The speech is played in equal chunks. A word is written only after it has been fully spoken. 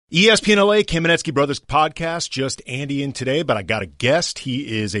ESPN LA, Kamenetzky Brothers Podcast, just Andy in today, but I got a guest.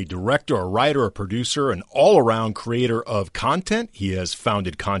 He is a director, a writer, a producer, an all-around creator of content. He has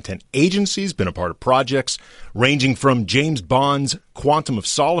founded content agencies, been a part of projects ranging from James Bond's Quantum of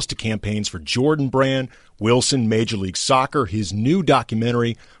Solace to campaigns for Jordan Brand, Wilson, Major League Soccer. His new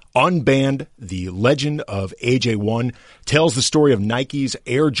documentary, Unbanned, the Legend of AJ1, tells the story of Nike's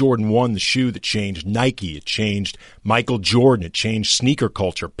Air Jordan 1, the shoe that changed Nike. It changed Michael Jordan. It changed sneaker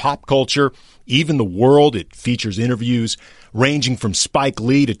culture, pop culture, even the world. It features interviews ranging from Spike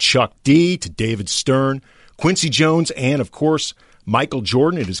Lee to Chuck D to David Stern, Quincy Jones, and, of course, Michael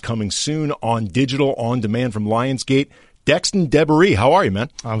Jordan. It is coming soon on digital, on demand from Lionsgate. Dexton Deboree, how are you, man?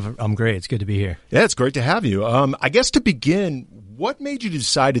 I'm great. It's good to be here. Yeah, it's great to have you. I guess to begin, what made you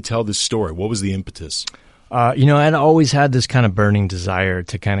decide to tell this story? What was the impetus? I'd always had this kind of burning desire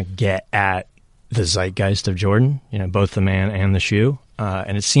to kind of get at the zeitgeist of Jordan, both the man and the shoe.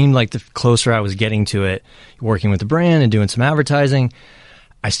 And it seemed like the closer I was getting to it, working with the brand and doing some advertising,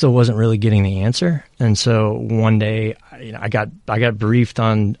 I still wasn't really getting the answer. And so one day, I got briefed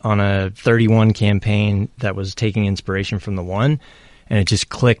on a 31 campaign that was taking inspiration from the one. And it just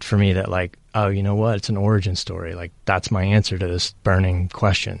clicked for me that, like, oh, you know what? It's an origin story. Like, that's my answer to this burning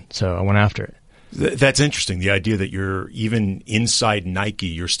question. So I went after it. That's interesting. The idea that you're even inside Nike,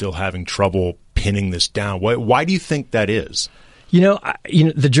 you're still having trouble pinning this down. Why do you think that is?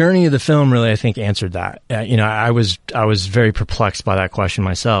 The journey of the film really, I think, answered that. I was very perplexed by that question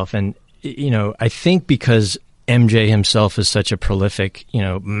myself. And, I think because MJ himself is such a prolific,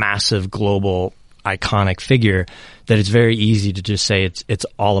 massive global iconic figure, that it's very easy to just say it's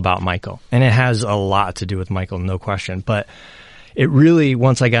all about Michael. And it has a lot to do with Michael, no question. But it really,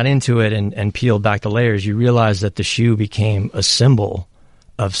 once I got into it and peeled back the layers, you realize that the shoe became a symbol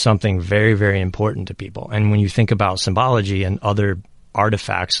of something very, very important to people. And when you think about symbology and other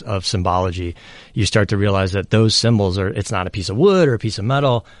artifacts of symbology, you start to realize that those symbols it's not a piece of wood or a piece of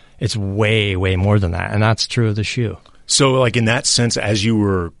metal. It's way, way more than that. And that's true of the shoe. So, like, in that sense, as you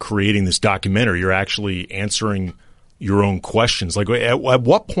were creating this documentary, you're actually answering your own questions. Like, at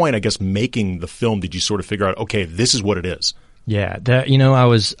what point, I guess, making the film, did you sort of figure out, okay, this is what it is? Yeah, I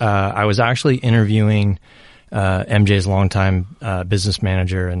was actually interviewing MJ's longtime business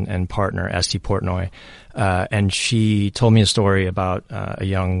manager and partner, Esty Portnoy, and she told me a story about a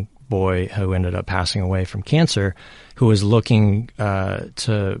young boy who ended up passing away from cancer, who was looking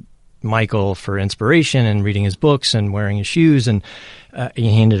to Michael for inspiration and reading his books and wearing his shoes, and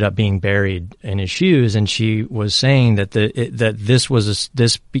he ended up being buried in his shoes. And she was saying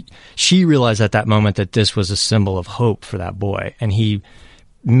that she realized at that moment that this was a symbol of hope for that boy, and he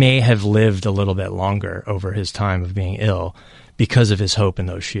may have lived a little bit longer over his time of being ill because of his hope in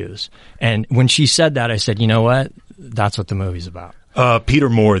those shoes. And when she said that, I said, you know what? That's what the movie's about. Peter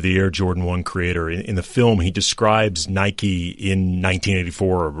Moore, the Air Jordan 1 creator, in the film, he describes Nike in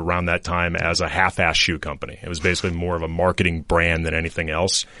 1984 or around that time as a half-ass shoe company. It was basically more of a marketing brand than anything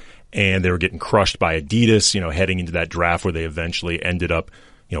else. And they were getting crushed by Adidas, heading into that draft where they eventually ended up,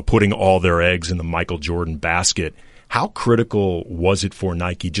 putting all their eggs in the Michael Jordan basket. How critical was it for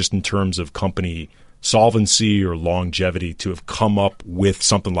Nike just in terms of company solvency or longevity to have come up with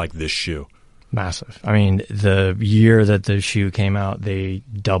something like this shoe? Massive. I mean, the year that the shoe came out, they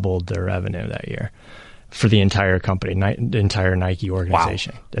doubled their revenue that year for the entire company, the entire Nike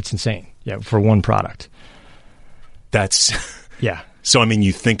organization. Wow. That's insane. Yeah, for one product. That's yeah. So, I mean,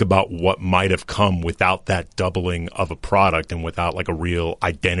 you think about what might have come without that doubling of a product and without like a real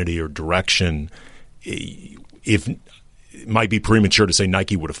identity or direction. If it might be premature to say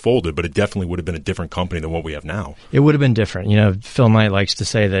Nike would have folded, but it definitely would have been a different company than what we have now. It would have been different. Phil Knight likes to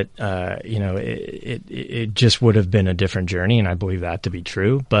say that, it just would have been a different journey, and I believe that to be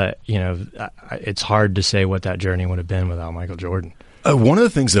true. But, it's hard to say what that journey would have been without Michael Jordan. One of the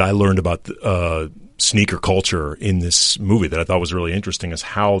things that I learned about sneaker culture in this movie that I thought was really interesting is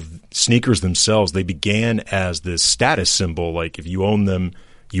how sneakers themselves, they began as this status symbol. Like, if you own them,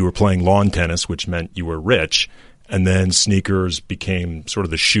 you were playing lawn tennis, which meant you were rich. And then sneakers became sort of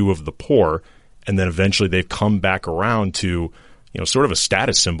the shoe of the poor. And then eventually they've come back around to, sort of a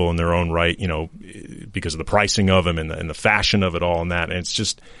status symbol in their own right, because of the pricing of them and the fashion of it all and that. And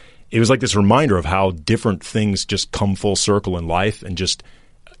it was like this reminder of how different things just come full circle in life, and just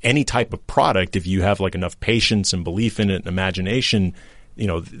any type of product, if you have like enough patience and belief in it and imagination,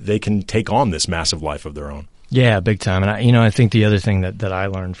 they can take on this massive life of their own. Yeah, big time. And I think the other thing that I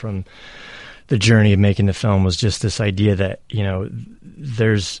learned from the journey of making the film was just this idea that,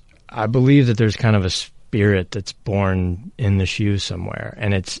 I believe that there's kind of spirit that's born in the shoe somewhere.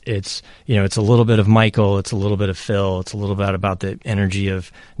 And it's a little bit of Michael, it's a little bit of Phil, it's a little bit about the energy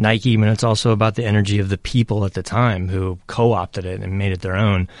of Nike, but it's also about the energy of the people at the time who co-opted it and made it their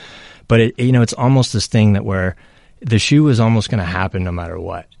own. But it's almost this thing that where the shoe was almost going to happen no matter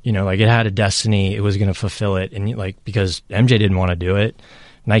what. Like it had a destiny, it was going to fulfill it. And like, because MJ didn't want to do it,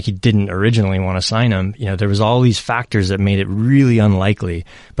 Nike didn't originally want to sign him. There was all these factors that made it really unlikely,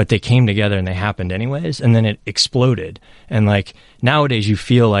 but they came together and they happened anyways. And then it exploded. And like nowadays you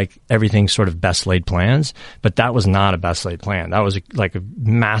feel like everything's sort of best laid plans, but that was not a best laid plan. That was like a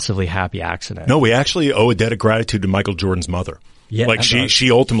massively happy accident. No, we actually owe a debt of gratitude to Michael Jordan's mother. Yeah, like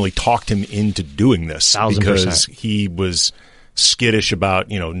she ultimately talked him into doing this 1000%. Because he was skittish about,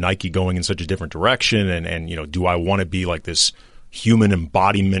 Nike going in such a different direction. And do I want to be like this human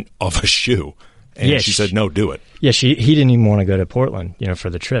embodiment of a shoe? And she said, no, do it. Yeah, he didn't even want to go to Portland, for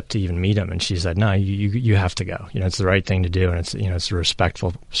the trip to even meet him. And she said, no, you have to go. It's the right thing to do. And it's a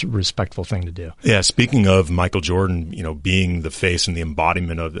respectful thing to do. Yeah. Speaking of Michael Jordan, being the face and the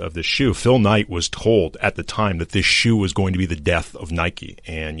embodiment of the shoe, Phil Knight was told at the time that this shoe was going to be the death of Nike.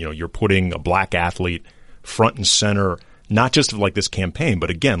 And, you're putting a black athlete front and center, not just of like this campaign, but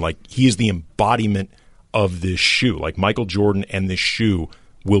again, like he is the embodiment of this shoe. Like Michael Jordan and this shoe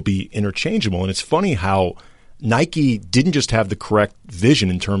will be interchangeable. And it's funny how Nike didn't just have the correct vision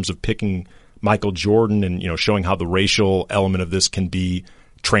in terms of picking Michael Jordan and, showing how the racial element of this can be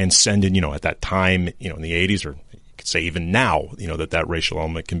transcended, at that time, in the 80s, or you could say even now, that racial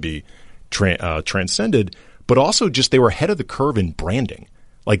element can be transcended, but also just they were ahead of the curve in branding,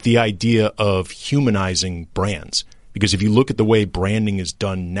 like the idea of humanizing brands. Because if you look at the way branding is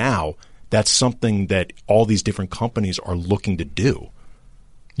done now, that's something that all these different companies are looking to do.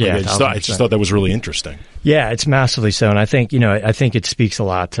 Yeah, I just thought that was really interesting. Yeah, it's massively so, and I think it speaks a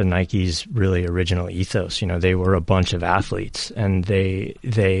lot to Nike's really original ethos. They were a bunch of athletes, and the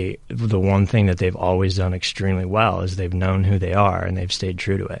one thing that they've always done extremely well is they've known who they are and they've stayed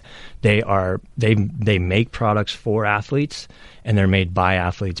true to it. They make products for athletes, and they're made by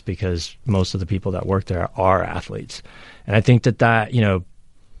athletes because most of the people that work there are athletes, and I think that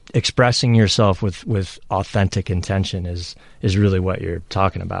expressing yourself with authentic intention is really what you're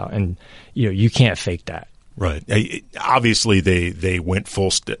talking about. And, you can't fake that. Right. Obviously they went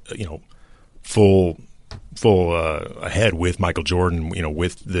full ahead with Michael Jordan,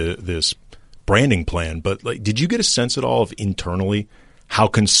 with this branding plan. But like, did you get a sense at all of internally how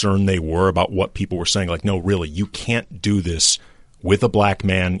concerned they were about what people were saying? Like, no, really, you can't do this with a black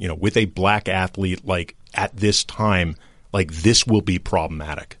man, with a black athlete, like at this time, like this will be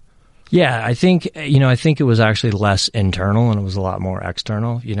problematic. Yeah, I think it was actually less internal and it was a lot more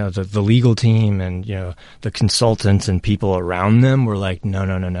external. The legal team and, the consultants and people around them were like,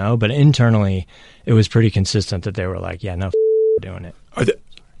 no. But internally, it was pretty consistent that they were like, yeah, no, doing it.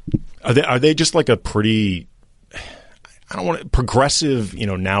 Are they just like a pretty, I don't want to, progressive,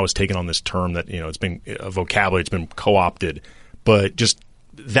 now has taken on this term that, it's been a vocabulary, it's been co-opted, but just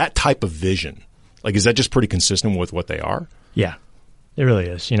that type of vision, like, is that just pretty consistent with what they are? Yeah. It really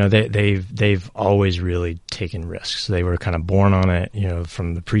is. They've always really taken risks. They were kind of born on it,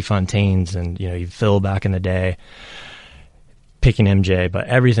 from the Prefontaines and, Phil back in the day, picking MJ, but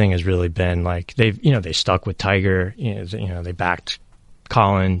everything has really been like they stuck with Tiger, they backed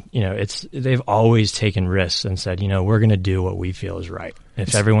Colin, they've always taken risks and said, we're going to do what we feel is right.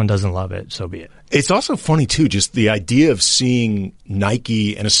 If everyone doesn't love it, so be it. It's also funny too, just the idea of seeing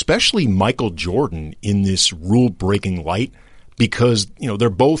Nike and especially Michael Jordan in this rule breaking light. Because, they're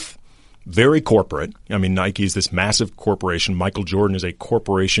both very corporate. I mean, Nike is this massive corporation. Michael Jordan is a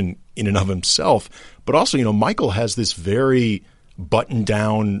corporation in and of himself. But also, Michael has this very buttoned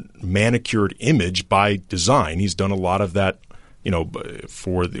down, manicured image by design. He's done a lot of that,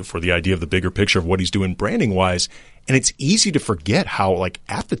 for the idea of the bigger picture of what he's doing branding wise. And it's easy to forget how, like,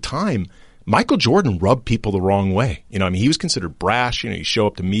 at the time, Michael Jordan rubbed people the wrong way. He was considered brash. You show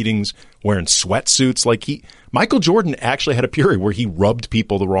up to meetings wearing sweatsuits. Like Michael Jordan actually had a period where he rubbed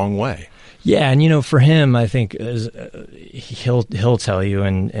people the wrong way. Yeah, and for him, I think he'll tell you,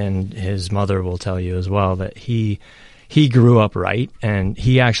 and his mother will tell you as well, that he grew up right, and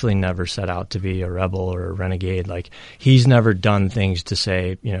he actually never set out to be a rebel or a renegade. Like, he's never done things to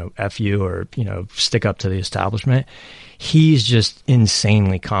say, F you or, stick up to the establishment. He's just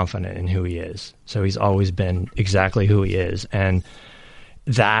insanely confident in who he is. So he's always been exactly who he is. And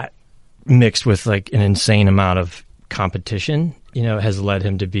that mixed with like an insane amount of competition, has led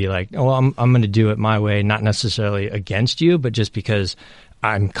him to be like, oh, I'm going to do it my way, not necessarily against you, but just because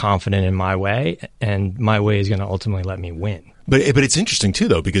I'm confident in my way, and my way is going to ultimately let me win. But it's interesting, too,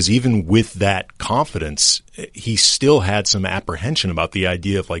 though, because even with that confidence, he still had some apprehension about the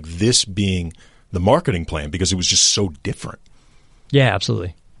idea of like this being the marketing plan because it was just so different. Yeah,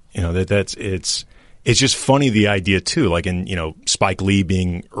 absolutely. You know, it's just funny, the idea, too, like in, you know, Spike Lee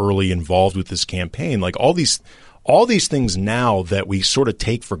being early involved with this campaign, like all these things now that we sort of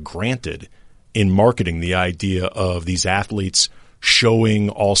take for granted in marketing, the idea of these athletes showing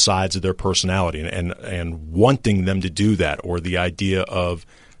all sides of their personality and wanting them to do that, or the idea of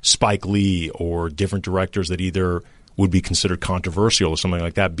Spike Lee or different directors that either would be considered controversial or something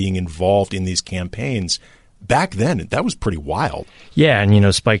like that being involved in these campaigns. Back then, that was pretty wild. Yeah, and, you know,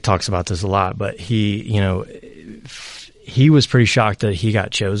 Spike talks about this a lot, but he was pretty shocked that he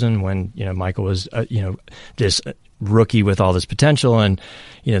got chosen when, you know, Michael was, this rookie with all this potential, and,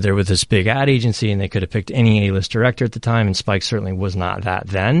 you know, they're with this big ad agency and they could have picked any A-list director at the time, and Spike certainly was not that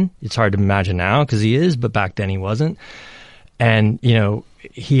then. It's hard to imagine now because he is, but back then he wasn't. And, you know,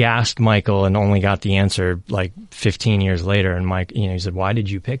 he asked Michael and only got the answer like 15 years later, and Mike, you know, he said, "Why did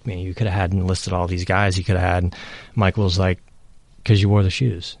you pick me? You could have had and listed all these guys you could have had." And Michael was like, "Because you wore the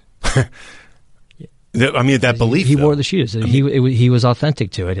shoes." I mean, that belief. He wore the shoes. He was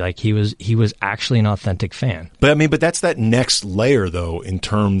authentic to it. Like he was actually an authentic fan. But that's that next layer, though, in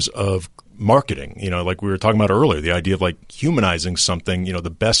terms of marketing. You know, like we were talking about earlier, the idea of like humanizing something. You know,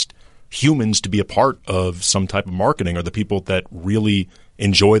 the best humans to be a part of some type of marketing are the people that really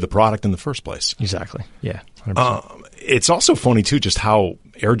enjoy the product in the first place. Exactly. Yeah. 100%. It's also funny too, just how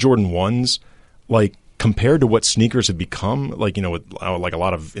Air Jordan 1s, like, compared to what sneakers have become, like, you know, with like a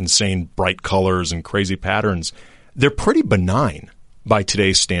lot of insane bright colors and crazy patterns, they're pretty benign by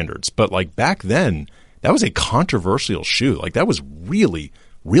today's standards. But like back then, that was a controversial shoe. Like that was really,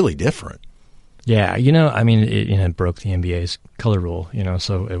 really different. Yeah, you know, I mean, it broke the NBA's color rule, you know,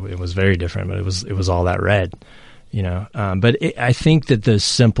 so it was very different. But it was all that red, you know. But I think that the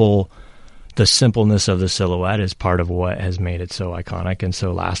simpleness of the silhouette is part of what has made it so iconic and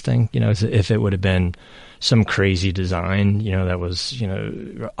so lasting. You know, if it would have been some crazy design, you know, that was, you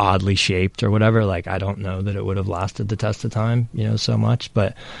know, oddly shaped or whatever, like I don't know that it would have lasted the test of time, you know, so much.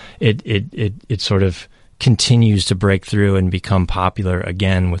 But it sort of continues to break through and become popular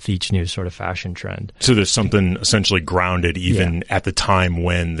again with each new sort of fashion trend. So there's something essentially grounded even at the time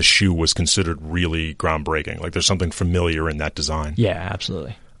when the shoe was considered really groundbreaking. Like there's something familiar in that design. Yeah,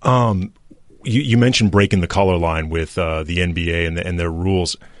 absolutely. You mentioned breaking the color line with the NBA and their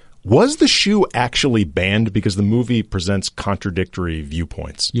rules. Was the shoe actually banned? Because the movie presents contradictory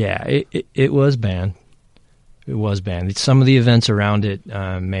viewpoints. Yeah, it was banned. It was banned. Some of the events around it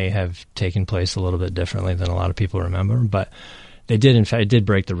may have taken place a little bit differently than a lot of people remember, but they did, in fact, it did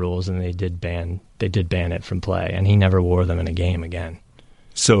break the rules, and they did ban it from play, and he never wore them in a game again.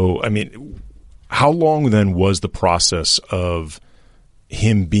 So, I mean, how long then was the process of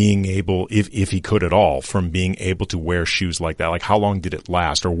him being able, if he could at all, from being able to wear shoes like that? Like, how long did it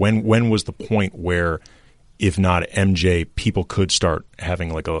last? Or when was the point where, if not MJ, people could start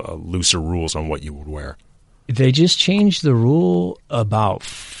having like a looser rules on what you would wear? They just changed the rule about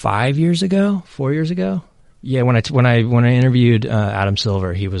 4 years ago. Yeah, when I interviewed Adam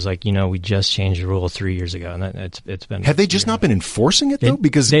Silver, he was like, you know, we just changed the rule 3 years ago, and it's been. Have they just not been enforcing it though?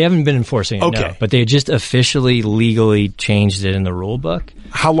 Because they haven't been enforcing it, okay. No, but they just officially, legally changed it in the rule book.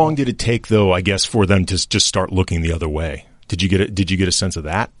 How long did it take though, I guess, for them to just start looking the other way? Did you get a sense of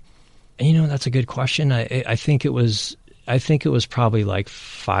that? You know, that's a good question. I think it was probably like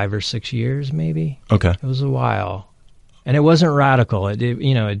 5 or 6 years, maybe. Okay, it was a while. And it wasn't radical.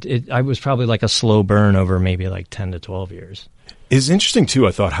 I was probably like a slow burn over maybe like 10 to 12 years. It's interesting, too,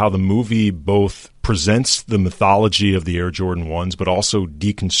 I thought, how the movie both presents the mythology of the Air Jordan 1s, but also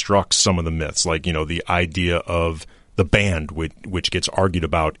deconstructs some of the myths, like, you know, the idea of the band, which gets argued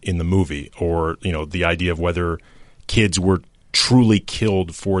about in the movie, or, you know, the idea of whether kids were truly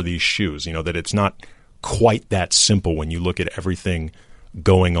killed for these shoes, you know, that it's not quite that simple when you look at everything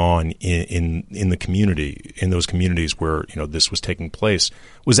going on in the community, in those communities where, you know, this was taking place.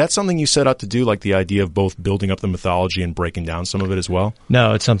 Was that something you set out to do, like the idea of both building up the mythology and breaking down some of it as well?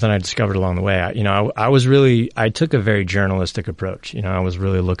 No, it's something I discovered along the way. I took a very journalistic approach. You know, I was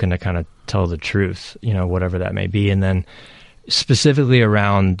really looking to kind of tell the truth, you know, whatever that may be, and then specifically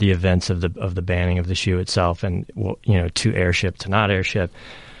around the events of the banning of the shoe itself, and, you know, to airship to not airship.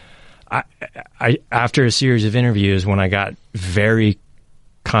 I after a series of interviews, when I got very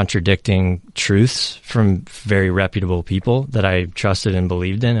contradicting truths from very reputable people that I trusted and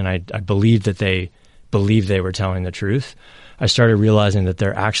believed in, and I believed that they believed they were telling the truth, I started realizing that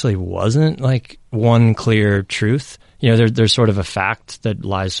there actually wasn't like one clear truth. There's sort of a fact that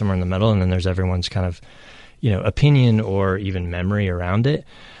lies somewhere in the middle, and then there's everyone's kind of, opinion or even memory around it.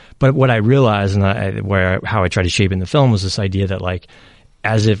 But what I realized, and how I tried to shape in the film, was this idea that, like,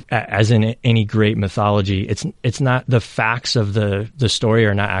 as in any great mythology, it's not the facts of the story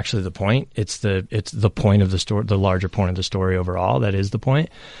are not actually the point. It's the point of the story, the larger point of the story overall, that is the point.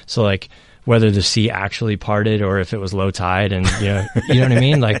 So, like, whether the sea actually parted or if it was low tide, and you know what I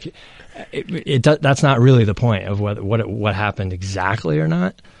mean, like, that's not really the point of what happened exactly or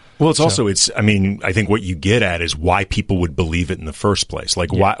not. Well, it's also, I think what you get at is why people would believe it in the first place.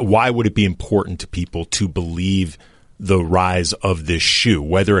 Like, why would it be important to people to believe the rise of this shoe,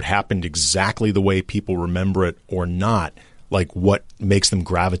 whether it happened exactly the way people remember it or not? Like, what makes them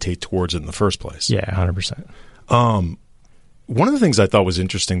gravitate towards it in the first place? Yeah, 100%. One of the things I thought was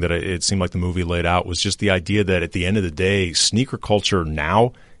interesting that it seemed like the movie laid out was just the idea that at the end of the day, sneaker culture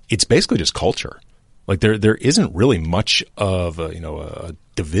now, it's basically just culture. Like, there isn't really much of a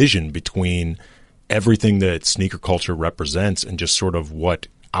division between everything that sneaker culture represents and just sort of what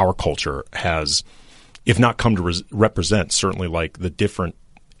our culture has, if not come to represent, certainly like the different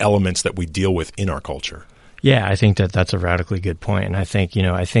elements that we deal with in our culture. Yeah, I think that's a radically good point. And I think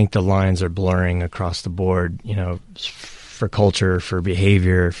the lines are blurring across the board, for culture, for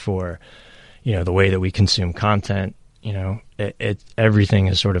behavior, for, the way that we consume content. Everything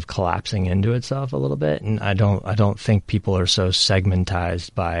is sort of collapsing into itself a little bit, and I don't think people are so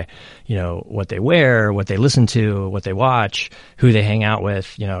segmentized by, what they wear, what they listen to, what they watch, who they hang out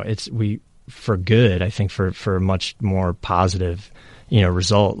with. For good, I think for a much more positive,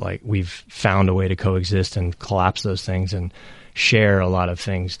 result. Like, we've found a way to coexist and collapse those things and share a lot of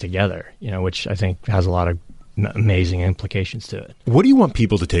things together. Which I think has a lot of amazing implications to it. What do you want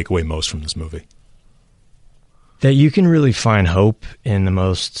people to take away most from this movie? That you can really find hope in the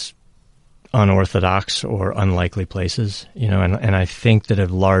most unorthodox or unlikely places, and I think that a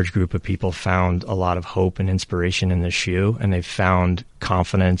large group of people found a lot of hope and inspiration in this shoe, and they've found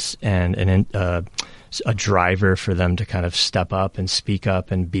confidence and a driver for them to kind of step up and speak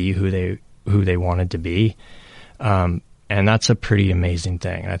up and be who they wanted to be. And that's a pretty amazing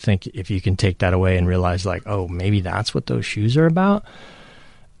thing. I think if you can take that away and realize, like, oh, maybe that's what those shoes are about.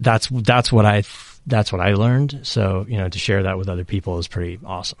 That's what I learned. So, to share that with other people is pretty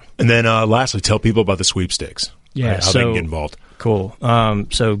awesome. And then lastly, tell people about the sweepstakes. Yeah. How they can get involved. Cool.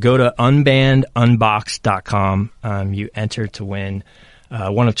 So go to unbannedunboxed.com. You enter to win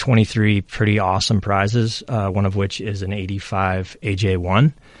one of 23 pretty awesome prizes, one of which is an 85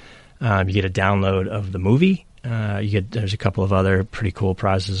 AJ1. You get a download of the movie. There's a couple of other pretty cool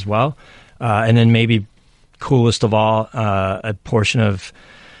prizes as well. And then maybe coolest of all, a portion of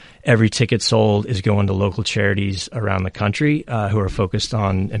every ticket sold is going to local charities around the country who are focused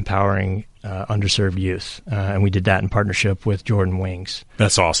on empowering underserved youth. And we did that in partnership with Jordan Wings.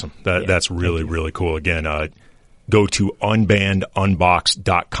 That's awesome. That's really, really cool. Again, go to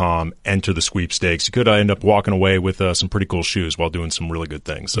unbannedunboxed.com, enter the sweepstakes. You could end up walking away with some pretty cool shoes while doing some really good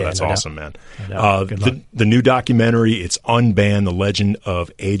things. So that's awesome, man. The new documentary, it's Unbanned, The Legend of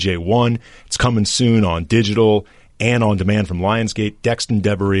AJ1. It's coming soon on digital and on demand from Lionsgate. Dexton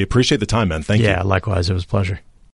Deboree, appreciate the time, man. Thank you. Yeah, likewise. It was a pleasure.